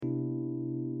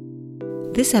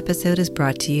This episode is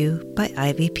brought to you by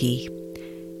IVP.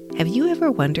 Have you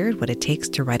ever wondered what it takes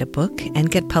to write a book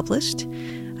and get published?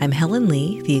 I'm Helen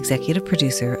Lee, the executive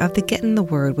producer of the Get in the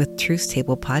Word with Truth's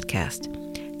Table podcast.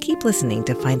 Keep listening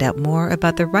to find out more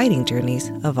about the writing journeys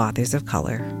of authors of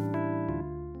color.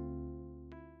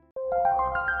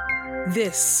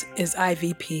 This is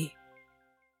IVP.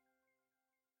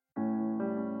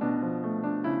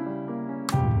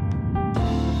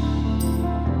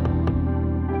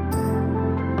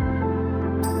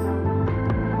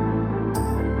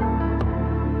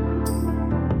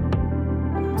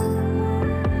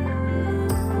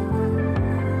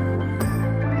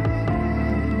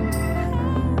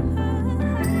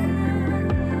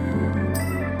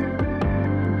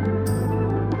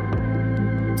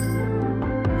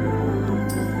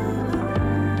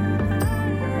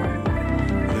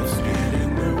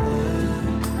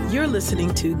 You're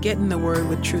listening to Get in the Word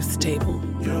with Truth's Table.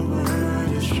 Your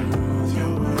word is truth,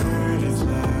 your word is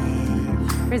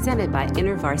life. Presented by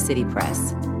InterVarsity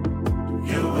Press.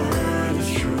 Your word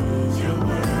is truth, your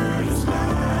word is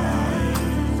life.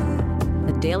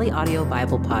 The Daily Audio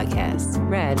Bible Podcast,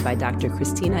 read by Dr.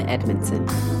 Christina Edmondson.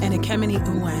 And Ekemini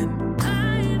Uwan.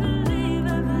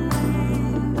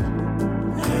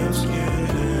 Let's get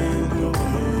in the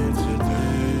word today.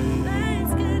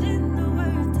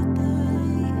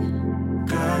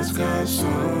 God's got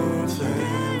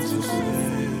something to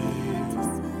say.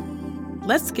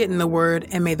 Let's get in the Word,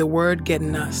 and may the Word get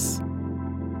in us.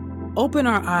 Open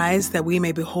our eyes that we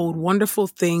may behold wonderful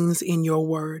things in your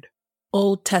Word.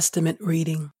 Old Testament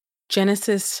reading.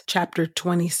 Genesis chapter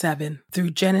 27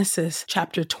 through Genesis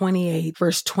chapter 28,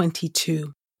 verse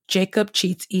 22. Jacob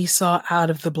cheats Esau out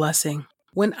of the blessing.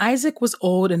 When Isaac was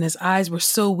old and his eyes were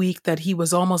so weak that he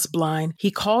was almost blind,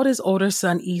 he called his older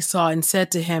son Esau and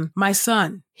said to him, "My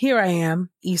son." "Here I am,"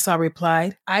 Esau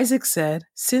replied. Isaac said,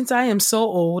 "Since I am so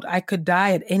old, I could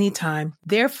die at any time.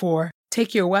 Therefore,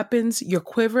 take your weapons, your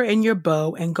quiver, and your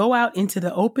bow, and go out into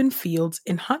the open fields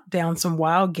and hunt down some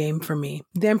wild game for me.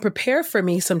 Then prepare for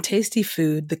me some tasty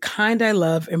food, the kind I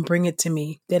love, and bring it to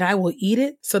me. Then I will eat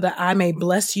it so that I may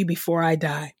bless you before I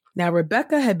die." Now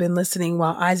Rebekah had been listening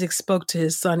while Isaac spoke to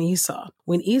his son Esau.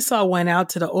 When Esau went out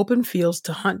to the open fields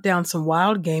to hunt down some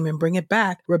wild game and bring it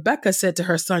back, Rebekah said to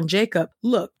her son Jacob,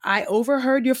 "Look, I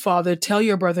overheard your father tell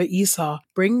your brother Esau,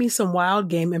 'Bring me some wild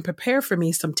game and prepare for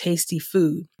me some tasty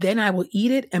food. Then I will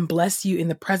eat it and bless you in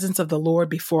the presence of the Lord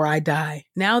before I die.'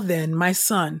 Now then, my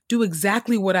son, do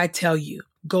exactly what I tell you.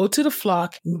 Go to the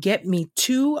flock and get me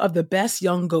 2 of the best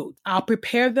young goats. I'll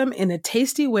prepare them in a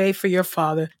tasty way for your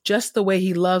father, just the way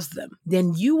he loves them.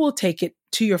 Then you will take it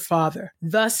to your father.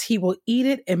 Thus he will eat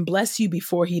it and bless you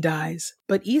before he dies."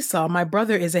 "But Esau, my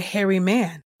brother, is a hairy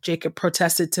man," Jacob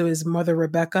protested to his mother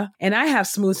Rebekah, "and I have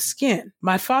smooth skin.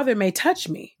 My father may touch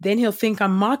me. Then he'll think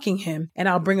I'm mocking him, and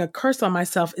I'll bring a curse on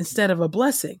myself instead of a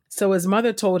blessing." So his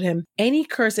mother told him, "Any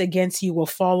curse against you will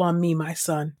fall on me, my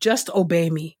son. Just obey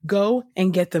me. Go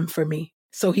and get them for me."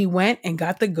 So he went and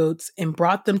got the goats and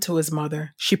brought them to his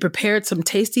mother. She prepared some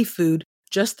tasty food,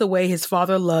 just the way his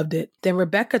father loved it. Then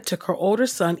Rebekah took her older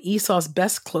son Esau's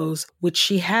best clothes, which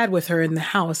she had with her in the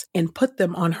house, and put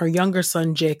them on her younger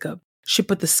son Jacob. She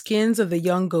put the skins of the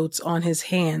young goats on his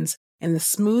hands and the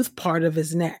smooth part of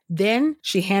his neck. Then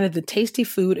she handed the tasty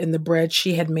food and the bread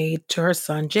she had made to her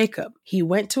son Jacob. He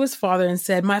went to his father and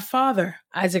said, "My father."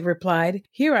 Isaac replied,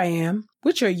 "Here I am.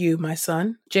 Which are you, my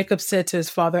son?" Jacob said to his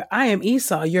father, "I am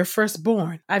Esau, your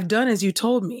firstborn. I've done as you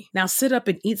told me. Now sit up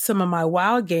and eat some of my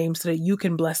wild game so that you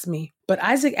can bless me." But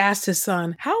Isaac asked his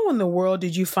son, "How in the world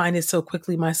did you find it so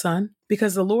quickly, my son?"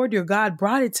 "Because the Lord your God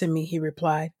brought it to me," he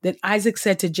replied. Then Isaac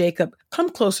said to Jacob, "Come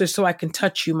closer so I can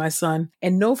touch you, my son,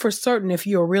 and know for certain if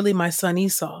you are really my son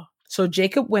Esau." So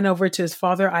Jacob went over to his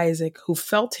father Isaac, who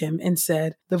felt him, and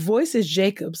said, "The voice is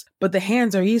Jacob's, but the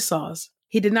hands are Esau's."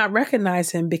 He did not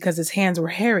recognize him because his hands were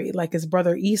hairy like his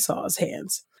brother Esau's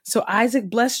hands. So Isaac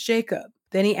blessed Jacob.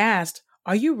 Then he asked,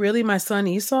 "Are you really my son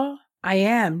Esau?" "I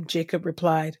am," Jacob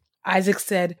replied. Isaac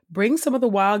said, "Bring some of the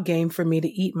wild game for me to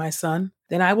eat, my son.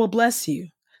 Then I will bless you."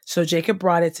 So Jacob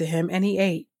brought it to him, and he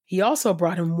ate. He also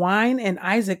brought him wine, and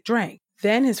Isaac drank.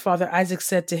 Then his father Isaac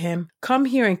said to him, "Come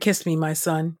here and kiss me, my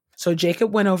son." So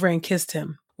Jacob went over and kissed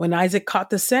him. When Isaac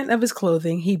caught the scent of his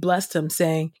clothing, he blessed him,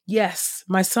 saying, "Yes,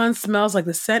 my son smells like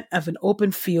the scent of an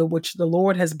open field which the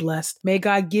Lord has blessed. May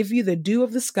God give you the dew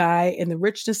of the sky and the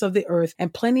richness of the earth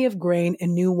and plenty of grain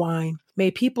and new wine.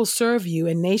 May people serve you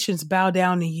and nations bow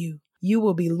down to you." You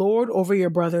will be lord over your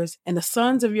brothers, and the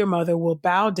sons of your mother will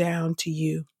bow down to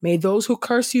you. May those who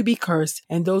curse you be cursed,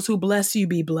 and those who bless you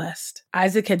be blessed."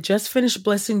 Isaac had just finished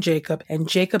blessing Jacob, and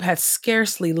Jacob had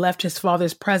scarcely left his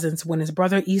father's presence when his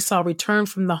brother Esau returned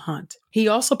from the hunt. He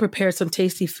also prepared some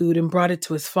tasty food and brought it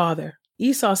to his father.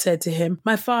 Esau said to him,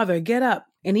 "My father, get up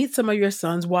and eat some of your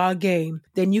son's wild game.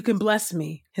 Then you can bless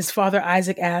me." His father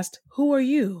Isaac asked, "Who are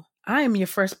you?" "I am your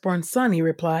firstborn son," he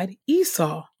replied,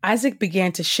 "Esau." Isaac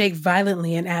began to shake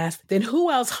violently and asked, "Then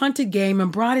who else hunted game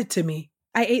and brought it to me?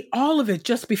 I ate all of it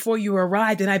just before you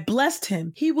arrived, and I blessed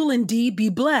him. He will indeed be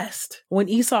blessed." When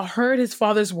Esau heard his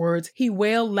father's words, he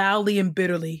wailed loudly and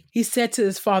bitterly. He said to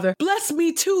his father, "Bless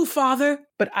me too, father."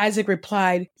 But Isaac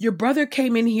replied, "Your brother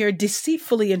came in here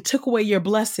deceitfully and took away your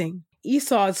blessing."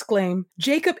 Esau exclaimed,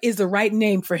 "Jacob is the right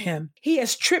name for him. He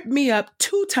has tripped me up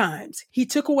 2 times. He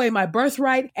took away my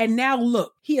birthright, and now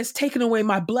look, he has taken away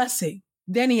my blessing."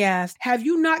 Then he asked, "Have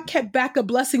you not kept back a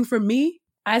blessing from me?"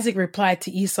 Isaac replied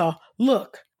to Esau,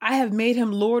 "Look, I have made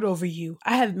him lord over you.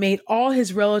 I have made all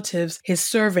his relatives his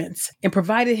servants and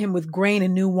provided him with grain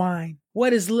and new wine.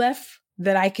 What is left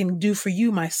that I can do for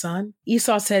you, my son?"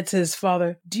 Esau said to his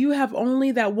father, "Do you have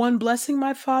only that one blessing,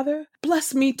 my father?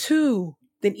 Bless me too."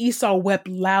 Then Esau wept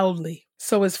loudly.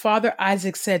 So his father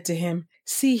Isaac said to him,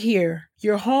 "See here,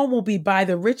 your home will be by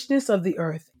the richness of the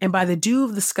earth and by the dew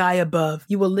of the sky above.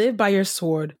 You will live by your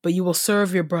sword, but you will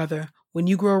serve your brother. When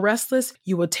you grow restless,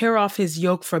 you will tear off his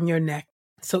yoke from your neck."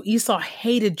 So Esau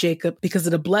hated Jacob because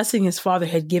of the blessing his father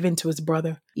had given to his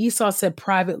brother. Esau said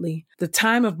privately, "The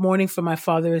time of mourning for my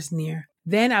father is near.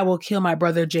 Then I will kill my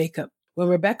brother Jacob." When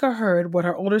Rebekah heard what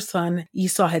her older son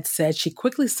Esau had said, she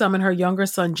quickly summoned her younger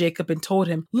son Jacob and told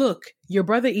him, "Look, your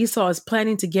brother Esau is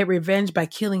planning to get revenge by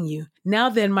killing you. Now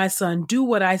then, my son, do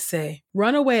what I say.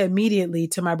 Run away immediately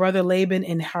to my brother Laban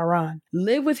in Haran.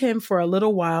 Live with him for a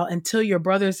little while until your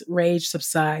brother's rage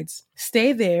subsides.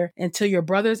 Stay there until your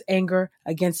brother's anger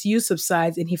against you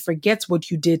subsides and he forgets what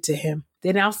you did to him.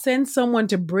 Then I'll send someone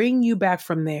to bring you back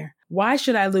from there. Why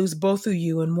should I lose both of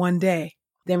you in one day?"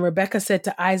 Then Rebekah said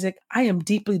to Isaac, "I am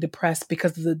deeply depressed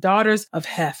because of the daughters of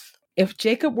Heth. If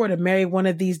Jacob were to marry one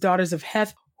of these daughters of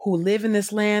Heth who live in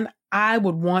this land, I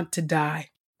would want to die."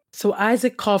 So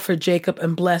Isaac called for Jacob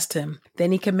and blessed him.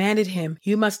 Then he commanded him,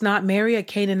 "You must not marry a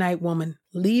Canaanite woman.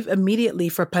 Leave immediately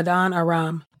for Padan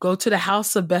Aram. Go to the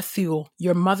house of Bethuel,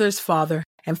 your mother's father,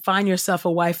 and find yourself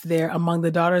a wife there among the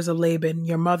daughters of Laban,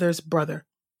 your mother's brother.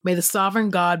 May the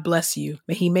sovereign God bless you.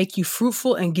 May he make you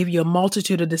fruitful and give you a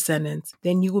multitude of descendants.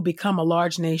 Then you will become a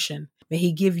large nation. May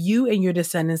he give you and your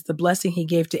descendants the blessing he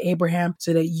gave to Abraham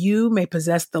so that you may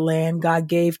possess the land God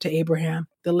gave to Abraham,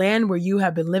 the land where you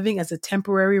have been living as a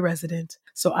temporary resident."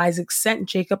 So Isaac sent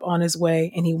Jacob on his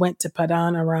way, and he went to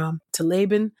Padan Aram, to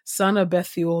Laban, son of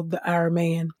Bethuel the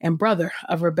Aramean, and brother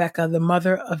of Rebekah, the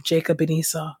mother of Jacob and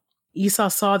Esau. Esau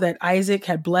saw that Isaac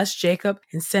had blessed Jacob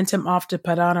and sent him off to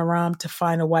Padan Aram to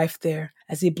find a wife there.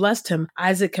 As he blessed him,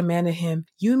 Isaac commanded him,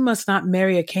 "You must not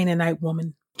marry a Canaanite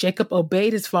woman." Jacob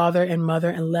obeyed his father and mother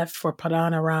and left for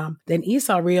Padan Aram. Then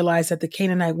Esau realized that the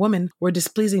Canaanite women were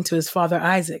displeasing to his father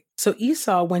Isaac. So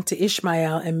Esau went to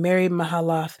Ishmael and married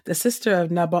Mahalath, the sister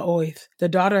of Nebaioth, the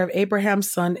daughter of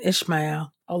Abraham's son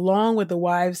Ishmael, along with the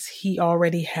wives he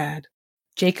already had.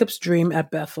 Jacob's dream at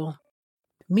Bethel.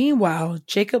 Meanwhile,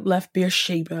 Jacob left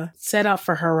Beersheba, set out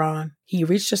for Haran. He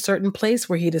reached a certain place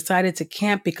where he decided to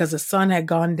camp because the sun had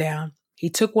gone down. He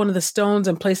took one of the stones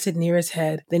and placed it near his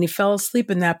head. Then he fell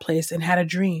asleep in that place and had a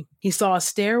dream. He saw a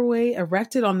stairway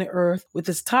erected on the earth with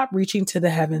its top reaching to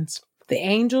the heavens. The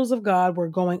angels of God were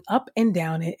going up and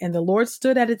down it, and the Lord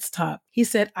stood at its top. He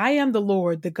said, "I am the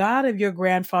Lord, the God of your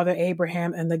grandfather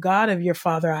Abraham and the God of your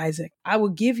father Isaac. I will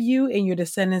give you and your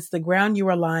descendants the ground you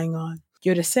are lying on.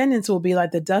 Your descendants will be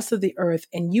like the dust of the earth,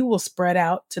 and you will spread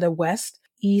out to the west,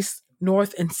 east,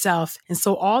 north, and south, and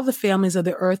so all the families of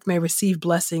the earth may receive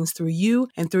blessings through you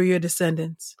and through your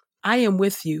descendants. I am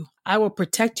with you. I will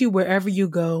protect you wherever you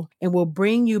go and will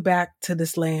bring you back to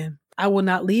this land. I will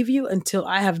not leave you until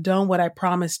I have done what I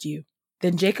promised you."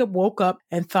 Then Jacob woke up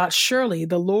and thought, "Surely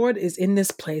the Lord is in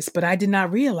this place," but I did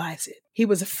not realize it. He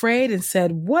was afraid and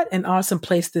said, "What an awesome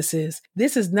place this is.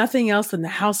 This is nothing else than the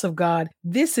house of God.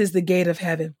 This is the gate of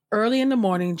heaven." Early in the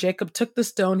morning, Jacob took the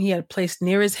stone he had placed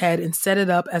near his head and set it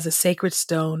up as a sacred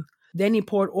stone. Then he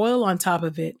poured oil on top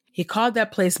of it. He called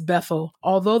that place Bethel,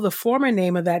 although the former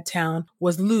name of that town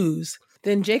was Luz.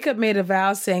 Then Jacob made a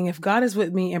vow saying, "If God is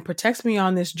with me and protects me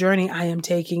on this journey I am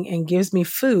taking and gives me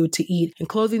food to eat and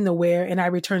clothing to wear, and I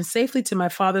return safely to my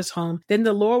father's home, then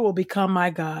the Lord will become my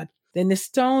God. Then this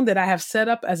stone that I have set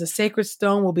up as a sacred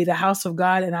stone will be the house of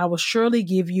God, and I will surely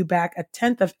give you back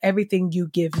 1/10 of everything you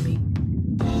give me."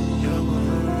 Your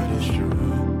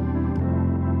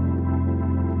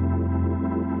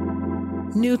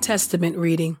New Testament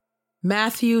reading.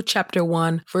 Matthew chapter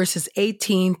 1, verses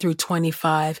 18 through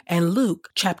 25, and Luke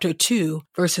chapter 2,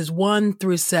 verses 1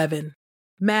 through 7.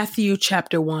 Matthew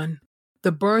chapter 1.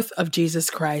 The birth of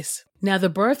Jesus Christ. Now the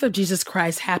birth of Jesus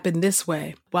Christ happened this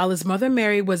way. While his mother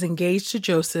Mary was engaged to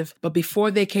Joseph, but before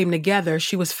they came together,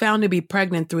 she was found to be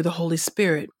pregnant through the Holy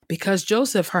Spirit. Because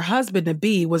Joseph, her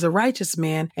husband-to-be, was a righteous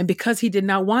man, and because he did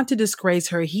not want to disgrace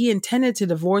her, he intended to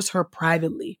divorce her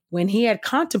privately. When he had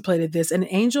contemplated this, an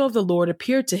angel of the Lord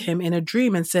appeared to him in a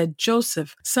dream and said,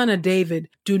 Joseph, son of David,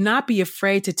 do not be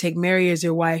afraid to take Mary as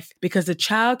your wife, because the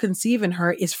child conceived in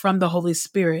her is from the Holy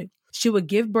Spirit. She will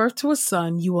give birth to a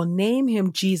son. You will name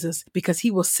him Jesus, because he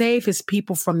will save his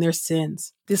people from their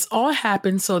sins. This all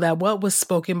happened so that what was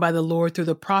spoken by the Lord through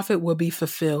the prophet will be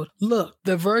fulfilled. Look,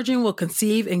 the virgin will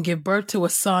conceive and give birth to a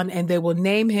son, and they will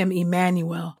name him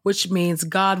Emmanuel, which means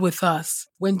God with us.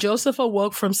 When Joseph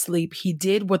awoke from sleep, he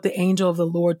did what the angel of the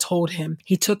Lord told him.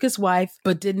 He took his wife,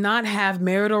 but did not have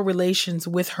marital relations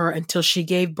with her until she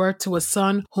gave birth to a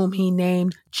son whom he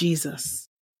named Jesus.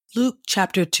 Luke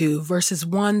chapter 2, verses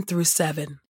 1 through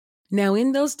 7. Now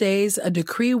in those days, a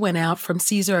decree went out from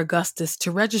Caesar Augustus to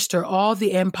register all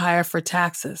the empire for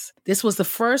taxes. This was the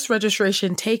first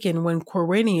registration taken when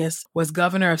Quirinius was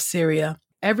governor of Syria.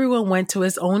 Everyone went to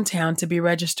his own town to be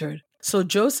registered. So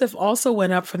Joseph also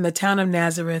went up from the town of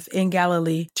Nazareth in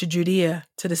Galilee to Judea,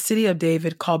 to the city of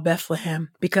David called Bethlehem,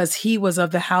 because he was of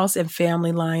the house and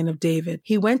family line of David.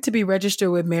 He went to be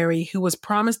registered with Mary, who was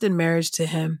promised in marriage to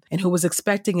him, and who was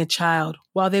expecting a child.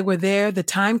 While they were there, the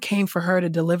time came for her to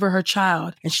deliver her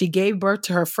child, and she gave birth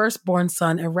to her firstborn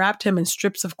son and wrapped him in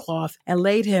strips of cloth and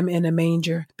laid him in a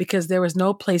manger, because there was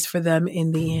no place for them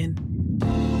in the inn.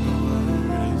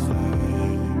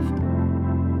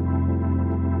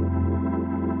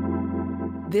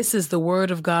 This is the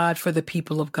word of God for the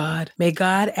people of God. May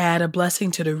God add a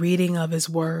blessing to the reading of his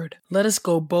word. Let us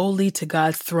go boldly to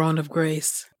God's throne of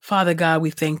grace. Father God,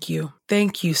 we thank you.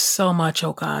 Thank you so much,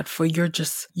 oh God, for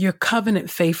your covenant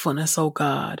faithfulness, oh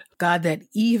God. God, that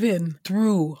even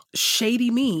through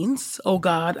shady means, oh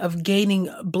God, of gaining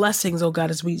blessings, oh God,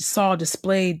 as we saw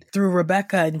displayed through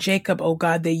Rebecca and Jacob, oh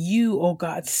God, that you, oh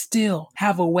God, still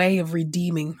have a way of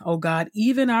redeeming, oh God,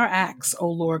 even our acts,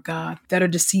 oh Lord God, that are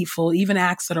deceitful, even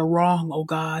acts that are wrong, oh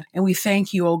God. And we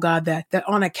thank you, oh God, that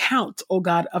on account, oh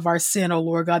God, of our sin, oh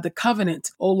Lord God, the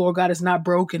covenant, oh Lord God, is not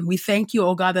broken. We thank you,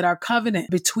 oh God, that our covenant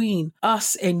between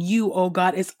us and you, oh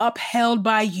God, is upheld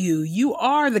by you. You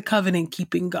are the covenant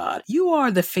keeping God. You are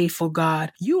the faithful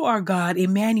God. You are God,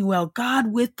 Emmanuel,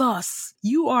 God with us.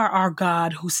 You are our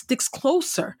God who sticks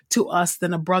closer to us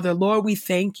than a brother. Lord, we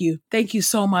thank you. Thank you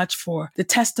so much for the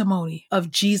testimony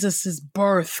of Jesus's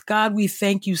birth. God, we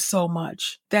thank you so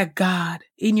much that God,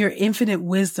 in your infinite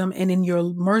wisdom and in your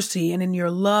mercy and in your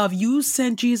love, you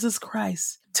sent Jesus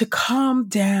Christ to come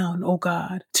down, oh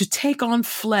God, to take on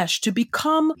flesh, to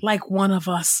become like one of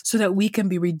us so that we can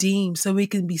be redeemed, so we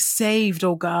can be saved,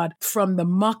 oh God, from the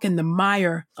muck and the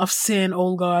mire of sin,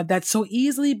 oh God, that so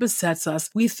easily besets us.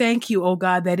 We thank you, oh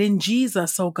God, that in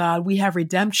Jesus, oh God, we have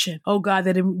redemption. Oh God,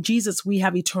 that in Jesus we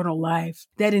have eternal life,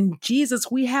 that in Jesus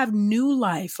we have new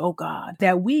life, oh God,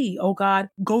 that we, oh God,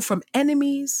 go from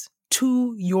enemies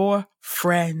to your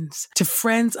friends, to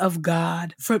friends of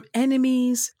God, from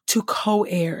enemies to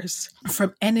co-heirs,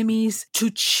 from enemies to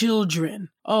children.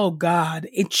 Oh God,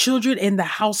 children in the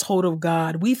household of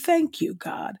God. We thank you,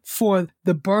 God, for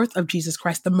the birth of Jesus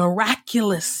Christ, the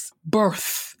miraculous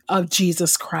birth of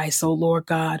Jesus Christ. Oh Lord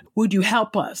God, would you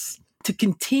help us to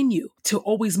continue to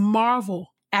always marvel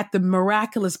at the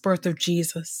miraculous birth of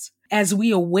Jesus as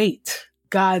we await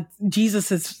God,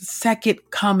 Jesus' second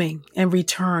coming and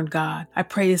return, God. I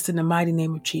pray this in the mighty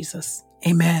name of Jesus.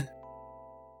 Amen.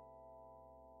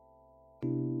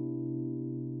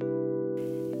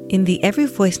 In the Every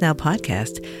Voice Now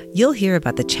podcast, you'll hear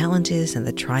about the challenges and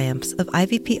the triumphs of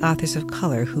IVP authors of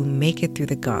color who make it through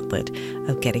the gauntlet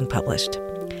of getting published.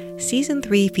 Season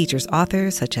 3 features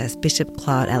authors such as Bishop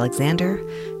Claude Alexander,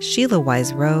 Sheila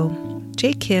Wise-Rowe,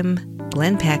 Jay Kim,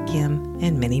 Glenn Packiam,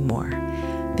 and many more.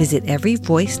 Visit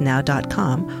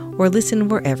everyvoicenow.com or listen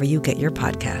wherever you get your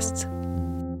podcasts.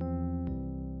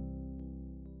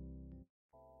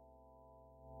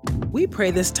 We pray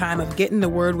this time of Getting the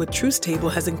Word with Truth Table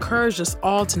has encouraged us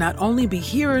all to not only be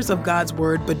hearers of God's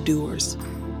Word, but doers.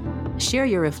 Share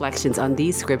your reflections on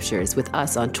these scriptures with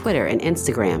us on Twitter and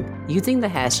Instagram using the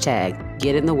hashtag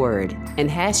 #GetInTheWord and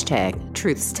hashtag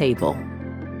 #TruthsTable.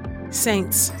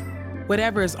 Saints,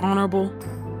 whatever is honorable,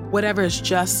 whatever is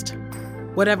just,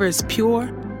 whatever is pure,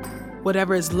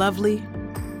 whatever is lovely,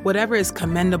 whatever is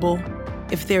commendable,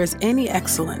 if there is any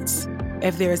excellence,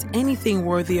 if there is anything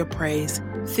worthy of praise,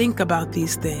 Think about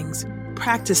these things,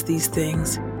 practice these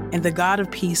things, and the God of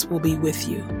peace will be with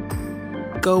you.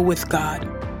 Go with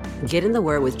God. Get in the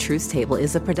Word with Truth's Table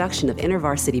is a production of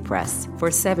InterVarsity Press.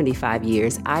 For 75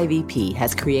 years, IVP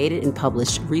has created and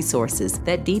published resources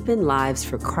that deepen lives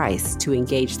for Christ to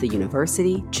engage the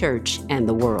university, church, and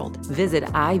the world. Visit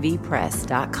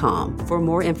ivpress.com for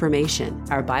more information.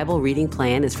 Our Bible reading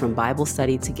plan is from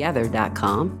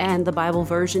BibleStudyTogether.com, and the Bible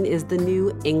version is the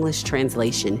New English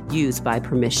Translation used by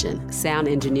permission. Sound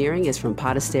engineering is from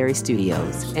Podastery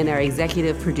Studios, and our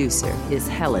executive producer is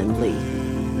Helen Lee.